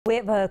We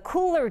have a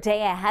cooler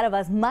day ahead of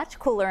us, much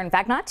cooler. In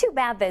fact, not too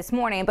bad this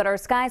morning, but our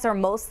skies are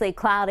mostly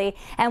cloudy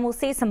and we'll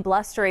see some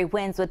blustery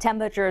winds with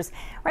temperatures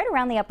right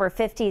around the upper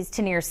 50s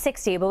to near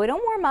 60. But we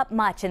don't warm up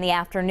much in the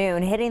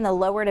afternoon, hitting the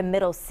lower to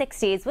middle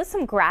 60s with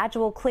some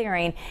gradual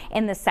clearing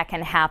in the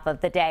second half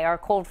of the day. Our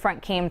cold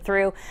front came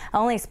through.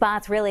 Only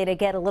spots really to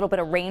get a little bit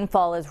of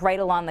rainfall is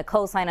right along the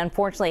coastline.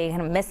 Unfortunately,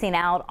 kind of missing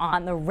out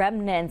on the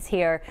remnants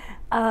here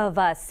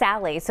of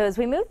Sally. So as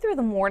we move through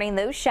the morning,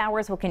 those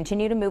showers will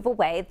continue to move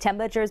away.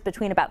 Temperatures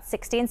between about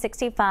 60 and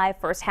 65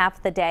 first half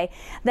of the day,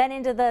 then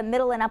into the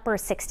middle and upper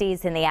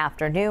 60s in the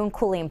afternoon,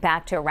 cooling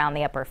back to around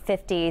the upper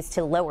 50s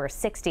to lower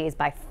 60s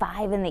by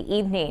 5 in the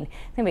evening.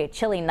 It's going to be a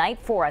chilly night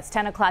for us.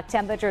 10 o'clock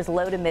temperatures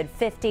low to mid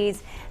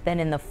 50s, then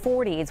in the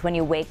 40s when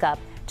you wake up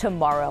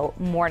tomorrow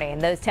morning.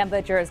 Those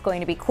temperatures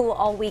going to be cool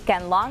all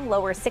weekend long.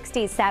 Lower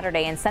 60s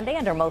Saturday and Sunday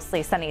under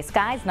mostly sunny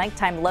skies.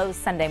 Nighttime lows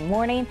Sunday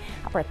morning,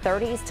 upper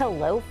 30s to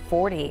low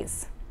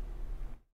 40s.